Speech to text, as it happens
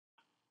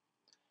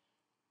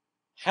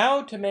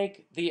How to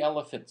make the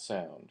elephant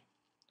sound.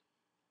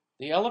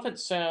 The elephant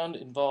sound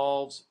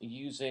involves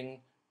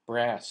using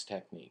brass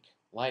technique,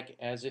 like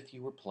as if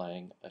you were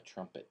playing a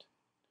trumpet.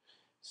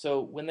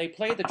 So when they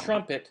play the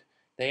trumpet,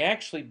 they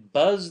actually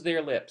buzz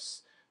their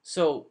lips.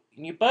 So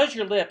when you buzz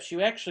your lips,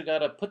 you actually got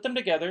to put them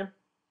together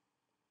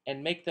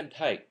and make them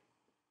tight.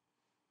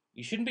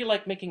 You shouldn't be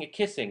like making a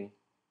kissing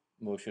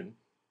motion.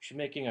 You should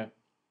be making a...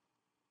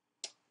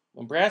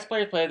 When brass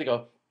players play, they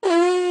go...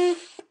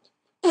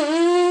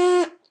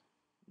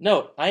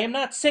 No, I am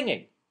not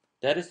singing.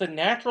 That is the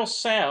natural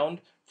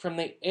sound from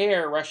the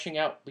air rushing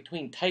out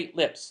between tight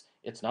lips.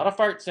 It's not a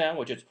fart sound,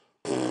 which is...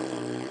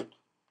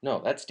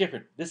 No, that's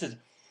different. This is...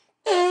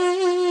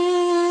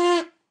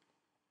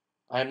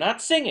 I'm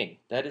not singing.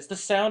 That is the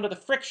sound of the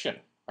friction,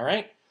 all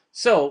right?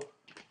 So,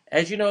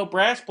 as you know,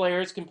 brass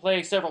players can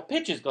play several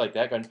pitches like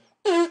that, going...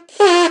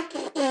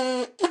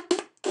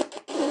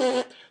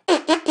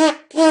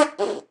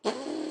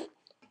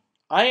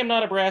 I am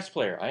not a brass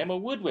player. I am a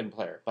woodwind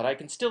player, but I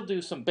can still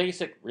do some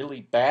basic,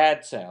 really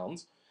bad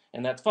sounds,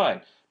 and that's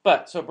fine.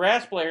 But, so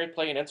brass players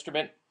play an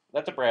instrument,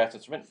 that's a brass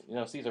instrument. You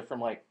know, these are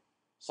from like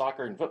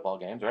soccer and football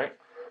games, right?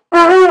 All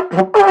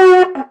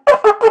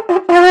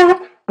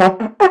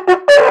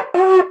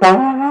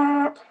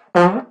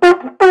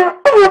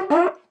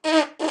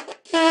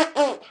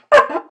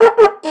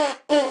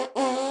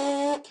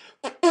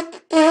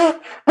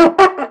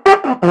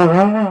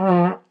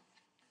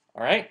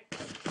right?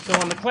 So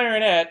on the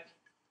clarinet,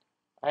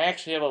 I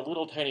actually have a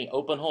little tiny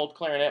open-holed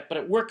clarinet, but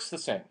it works the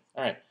same.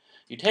 All right,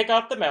 you take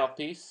off the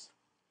mouthpiece,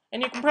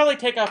 and you can probably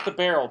take off the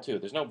barrel too.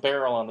 There's no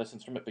barrel on this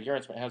instrument, but your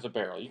instrument has a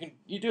barrel.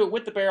 You do it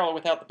with the barrel or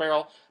without the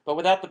barrel, but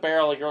without the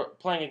barrel, you're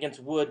playing against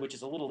wood, which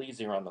is a little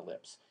easier on the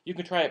lips. You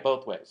can try it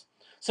both ways.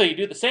 So you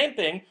do the same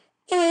thing,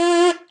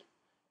 and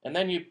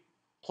then you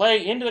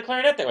play into the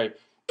clarinet that way.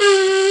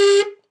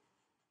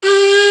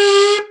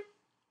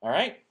 All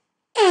right?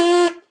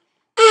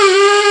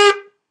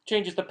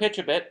 Changes the pitch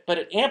a bit, but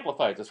it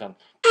amplifies the sound.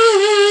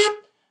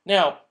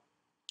 Now,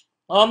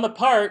 on the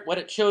part, what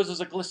it shows is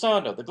a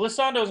glissando. The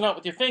glissando is not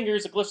with your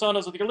fingers, the glissando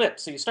is with your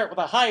lips. So you start with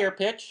a higher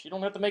pitch. You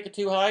don't have to make it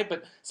too high,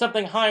 but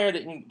something higher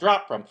that you can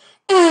drop from.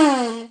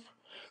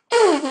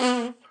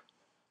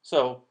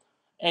 So,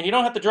 and you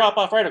don't have to drop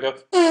off right or go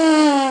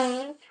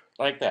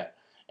like that.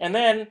 And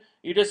then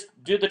you just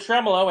do the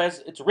tremolo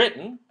as it's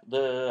written.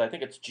 I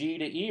think it's G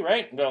to E,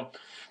 right? And go.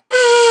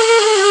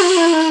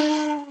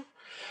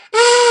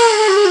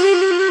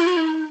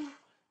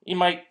 You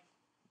might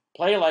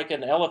play like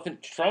an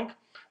elephant trunk.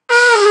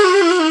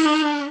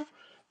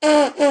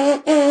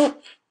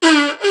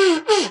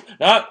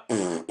 Not.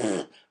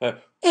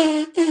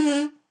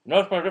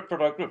 No,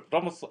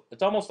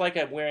 it's almost like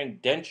I'm wearing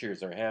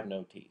dentures or have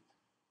no teeth.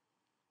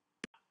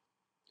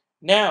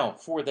 Now,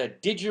 for the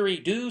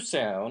didgeridoo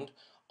sound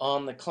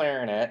on the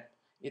clarinet,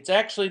 it's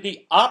actually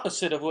the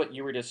opposite of what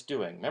you were just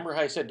doing. Remember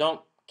how I said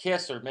don't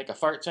kiss or make a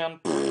fart sound?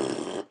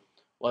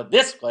 Well,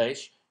 this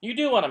place, you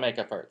do want to make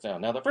a fart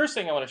sound. Now, the first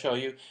thing I want to show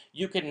you,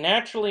 you can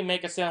naturally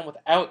make a sound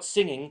without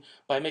singing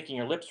by making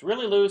your lips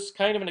really loose,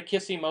 kind of in a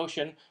kissy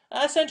motion,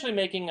 essentially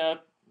making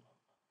a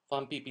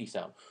fun pee-pee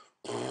sound.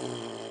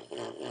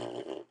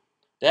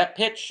 That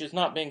pitch is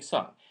not being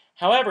sung.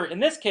 However, in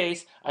this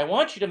case, I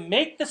want you to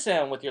make the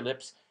sound with your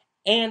lips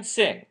and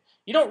sing.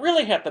 You don't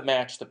really have to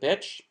match the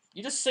pitch.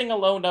 You just sing a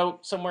low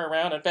note somewhere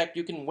around. In fact,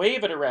 you can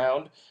wave it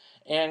around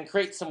and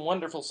create some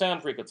wonderful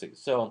sound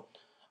frequencies. So,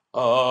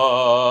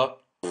 now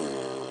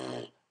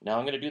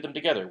I'm going to do them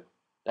together.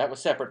 That was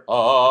separate.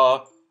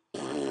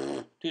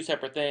 Two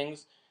separate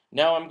things.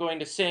 Now I'm going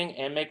to sing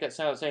and make that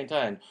sound at the same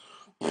time.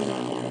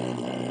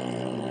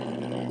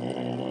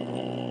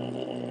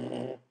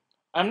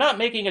 I'm not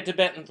making a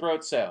Tibetan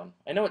throat sound.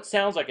 I know it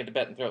sounds like a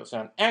Tibetan throat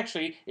sound.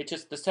 Actually, it's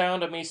just the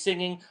sound of me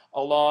singing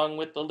along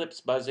with the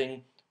lips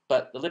buzzing,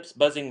 but the lips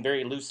buzzing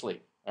very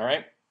loosely. All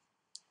right?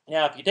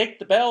 Now, if you take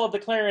the bell of the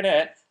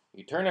clarinet,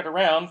 you turn it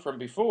around from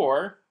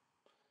before,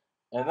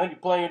 and then you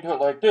play into it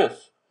like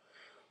this,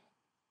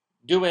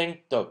 doing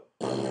the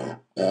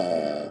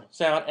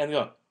sound and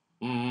go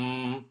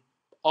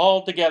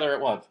all together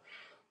at once.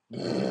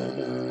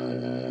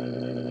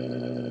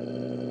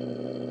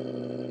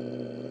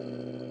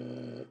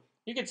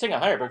 You could sing a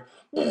higher, but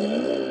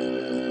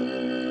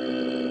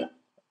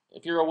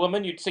if you're a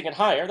woman, you'd sing it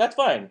higher. That's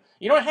fine.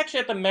 You don't actually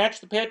have to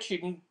match the pitch. You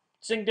can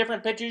sing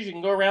different pitches. You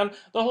can go around.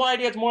 The whole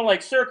idea is more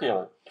like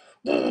circular.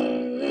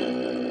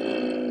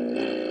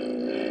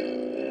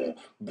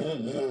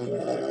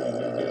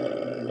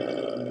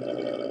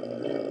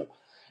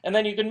 And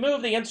then you can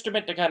move the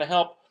instrument to kind of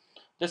help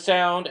the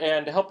sound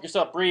and to help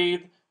yourself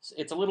breathe.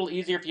 It's a little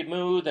easier if you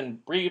move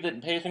and breathe it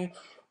and pacing.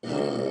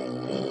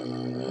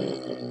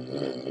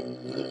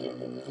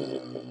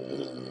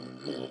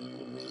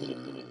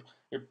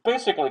 You're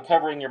basically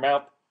covering your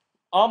mouth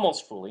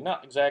almost fully,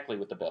 not exactly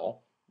with the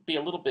bell. It'd be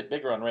a little bit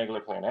bigger on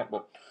regular clarinet,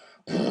 but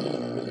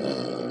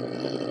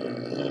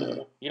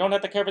you don't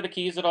have to cover the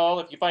keys at all.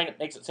 If you find it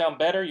makes it sound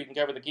better, you can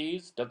cover the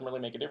keys. Doesn't really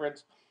make a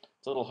difference.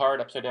 It's a little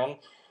hard upside down.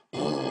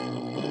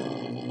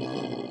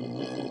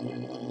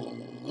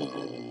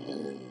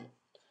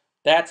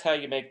 That's how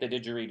you make the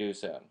didgeridoo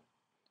sound.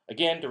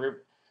 Again,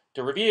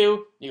 to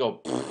review, you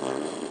go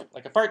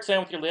like a fart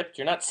sound with your lips.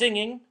 You're not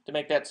singing to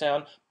make that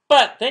sound,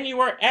 but then you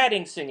are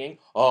adding singing,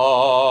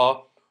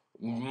 humming,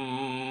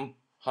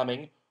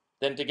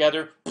 then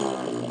together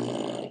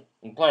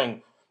and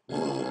playing.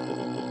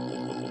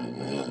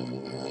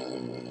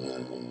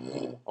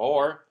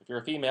 Or, if you're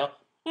a female,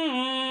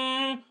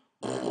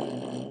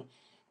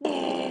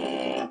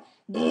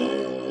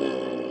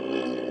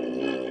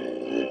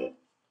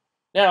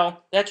 now,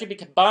 that should be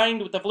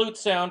combined with the flute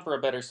sound for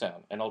a better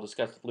sound, and I'll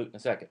discuss the flute in a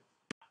second.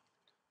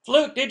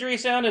 Flute didgeridoo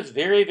sound is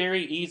very,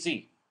 very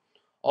easy.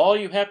 All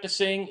you have to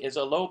sing is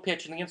a low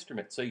pitch in the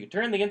instrument. So you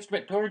turn the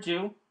instrument towards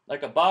you,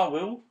 like a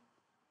ba-woo.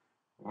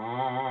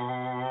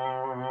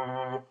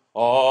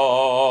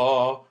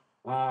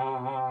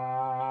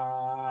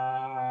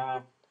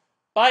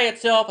 By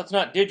itself, it's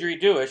not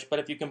didgeridoo-ish, but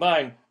if you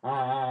combine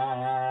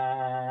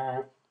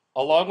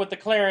along with the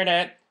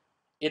clarinet,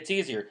 it's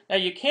easier. Now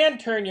you can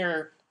turn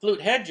your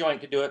flute head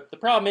joint to do it. The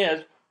problem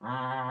is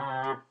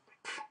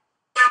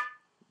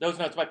those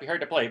notes might be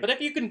hard to play. But if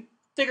you can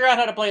figure out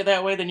how to play it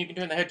that way, then you can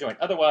turn the head joint.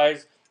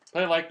 Otherwise,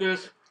 play it like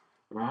this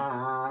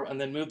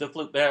and then move the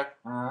flute back.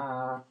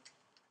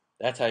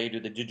 That's how you do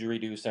the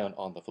didgeridoo sound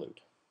on the flute.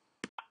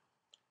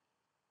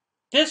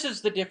 This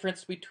is the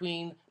difference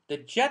between the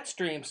jet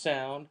stream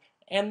sound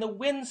and the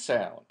wind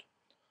sound.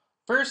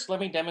 First, let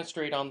me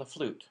demonstrate on the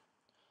flute.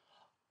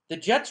 The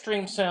jet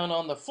stream sound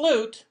on the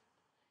flute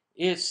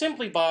is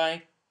simply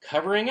by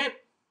covering it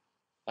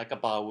like a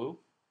ba-woo,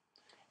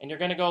 and you're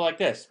going to go like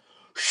this.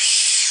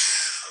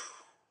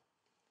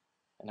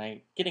 And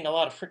I'm getting a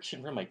lot of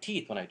friction from my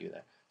teeth when I do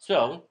that.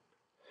 So,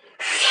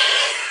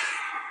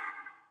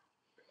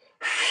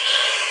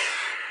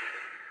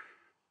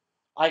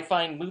 I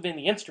find moving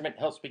the instrument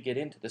helps me get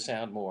into the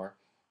sound more.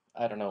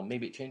 I don't know,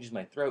 maybe it changes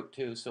my throat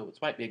too, so it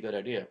might be a good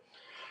idea.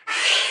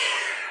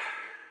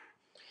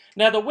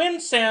 Now the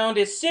wind sound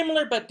is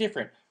similar but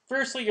different.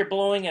 Firstly, you're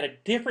blowing at a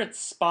different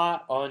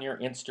spot on your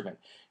instrument.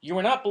 You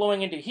are not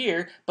blowing into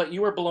here, but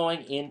you are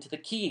blowing into the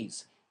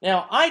keys.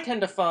 Now, I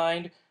tend to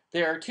find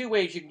there are two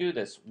ways you can do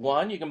this.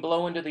 One, you can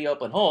blow into the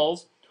open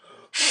holes,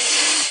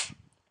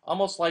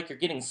 almost like you're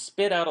getting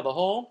spit out of the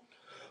hole.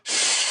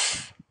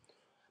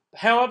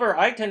 However,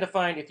 I tend to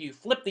find if you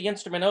flip the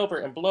instrument over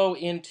and blow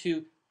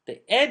into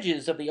the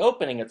edges of the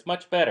opening, it's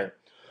much better.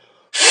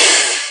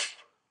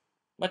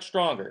 Much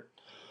stronger.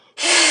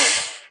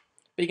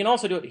 But you can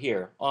also do it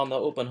here on the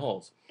open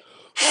holes.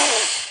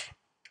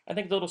 I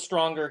think it's a little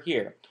stronger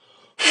here.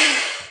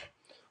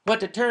 What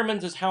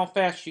determines is how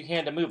fast you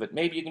hand to move it.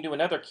 Maybe you can do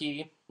another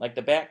key, like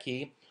the back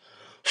key.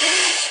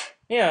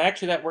 Yeah,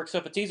 actually that works. So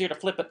if it's easier to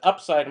flip it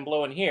upside and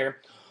blow in here.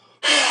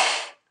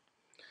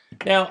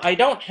 Now, I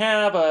don't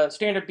have a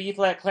standard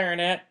B-flat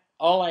clarinet.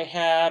 All I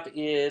have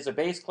is a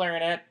bass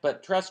clarinet,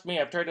 but trust me,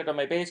 I've tried it on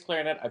my bass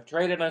clarinet. I've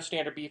tried it on a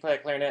standard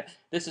B-flat clarinet.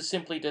 This is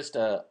simply just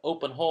an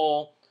open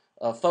hole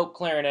folk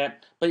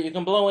clarinet, but you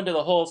can blow into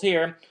the holes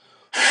here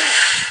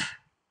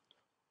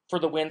for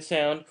the wind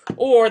sound,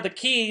 or the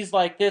keys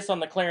like this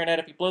on the clarinet.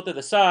 If you blow through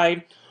the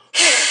side,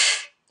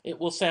 it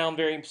will sound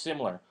very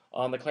similar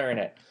on the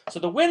clarinet. So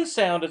the wind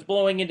sound is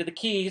blowing into the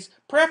keys,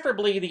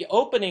 preferably the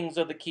openings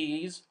of the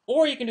keys,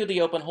 or you can do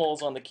the open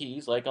holes on the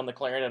keys, like on the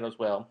clarinet as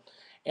well.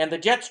 And the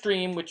jet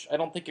stream, which I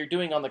don't think you're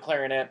doing on the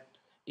clarinet,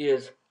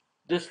 is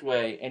this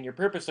way, and you're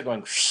purposely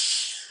going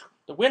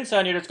the wind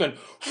sound, you're just going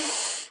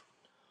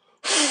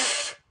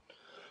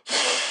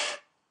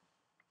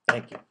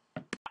Thank you.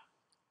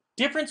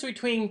 Difference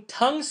between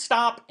tongue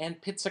stop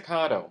and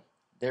pizzicato.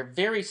 They're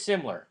very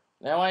similar.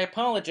 Now I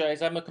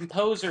apologize, I'm a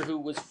composer who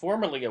was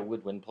formerly a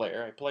woodwind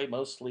player. I play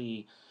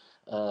mostly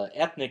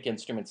ethnic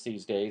instruments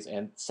these days,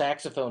 and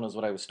saxophone is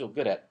what I was still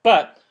good at.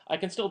 But I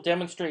can still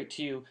demonstrate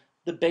to you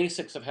the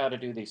basics of how to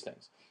do these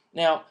things.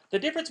 Now, the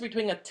difference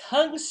between a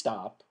tongue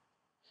stop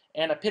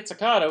and a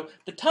pizzicato,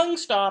 the tongue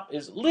stop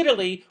is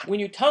literally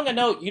when you tongue a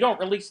note, you don't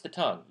release the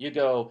tongue. You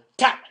go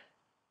tap,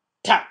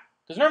 tap.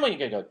 Because normally you're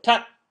going to go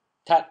tut,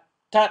 tut,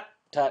 tut,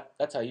 tut.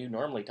 That's how you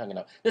normally tongue a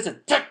note. This is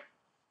tut,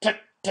 tut,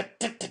 tut,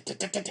 tut, tut, tut,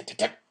 tut, tut,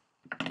 tut.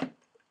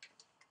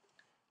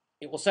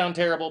 It will sound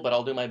terrible, but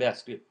I'll do my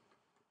best.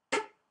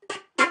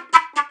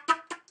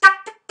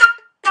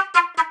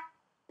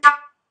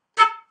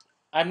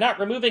 I'm not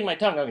removing my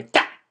tongue. I'm going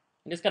tut.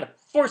 I'm just kind of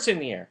forcing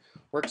the air.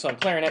 Works on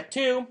clarinet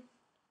too.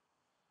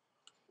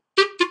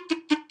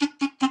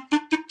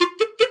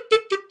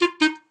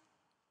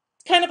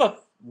 Kind of a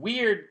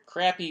weird,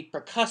 crappy,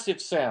 percussive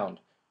sound.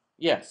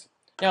 Yes.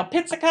 Now,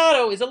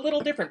 pizzicato is a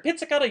little different.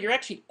 Pizzicato, you're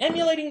actually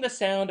emulating the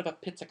sound of a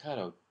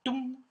pizzicato.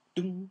 Doom,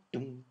 doom,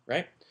 doom,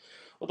 right?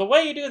 Well, the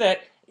way you do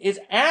that is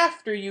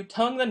after you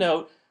tongue the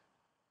note,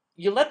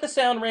 you let the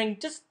sound ring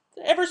just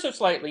ever so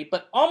slightly,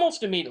 but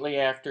almost immediately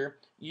after,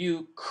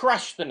 you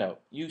crush the note.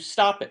 You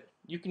stop it.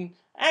 You can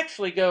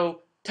actually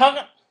go tongue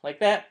up, like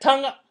that,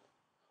 tongue up.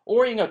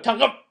 Or you can go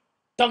tongue up,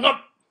 tongue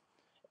up.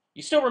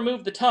 You still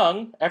remove the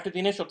tongue after the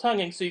initial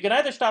tonguing, so you can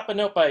either stop a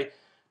note by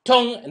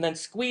tongue and then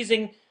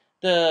squeezing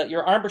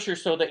your embouchure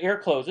so the air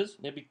closes.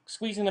 Maybe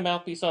squeezing the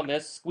mouthpiece on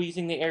this,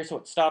 squeezing the air so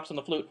it stops on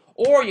the flute.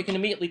 Or you can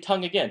immediately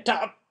tongue again.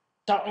 Tongue,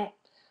 tongue.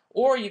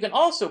 Or you can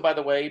also, by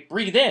the way,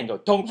 breathe in. Go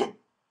tongue,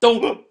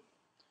 tongue.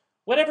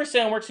 Whatever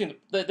sound works.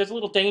 There's a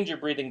little danger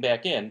breathing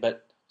back in,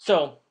 but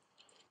so.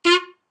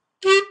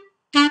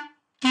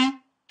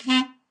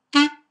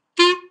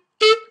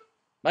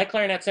 My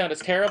clarinet sound is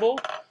terrible,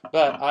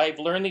 but I've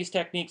learned these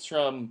techniques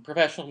from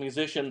professional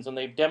musicians, and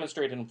they've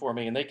demonstrated them for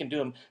me, and they can do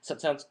them so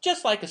it sounds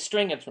just like a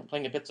string instrument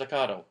playing a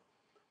pizzicato.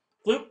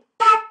 Flute.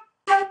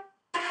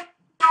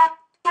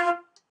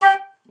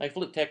 My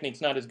flute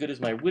technique's not as good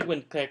as my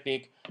woodwind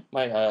technique,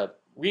 my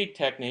reed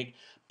technique,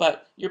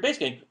 but you're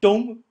basically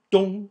dong,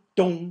 dong,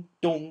 dong,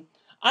 dong.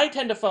 I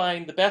tend to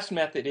find the best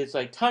method is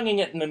like tonguing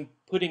it and then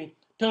putting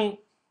dong,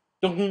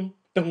 dong,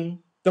 dong,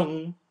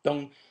 dong,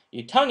 dong.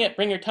 You tongue it,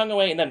 bring your tongue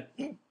away, and then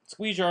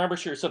squeeze your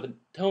embouchure so the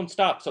tone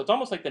stops. So it's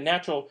almost like the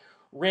natural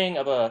ring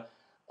of a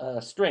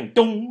string.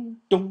 Dong,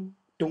 dong,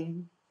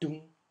 dong,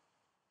 dong.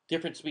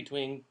 Difference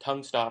between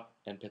tongue stop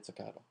and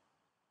pizzicato.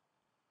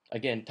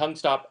 Again, tongue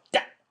stop,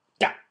 da,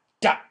 da,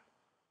 da.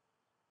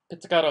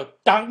 Pizzicato,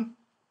 dum,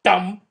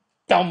 dum,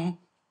 dum,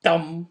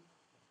 dum.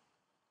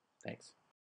 Thanks.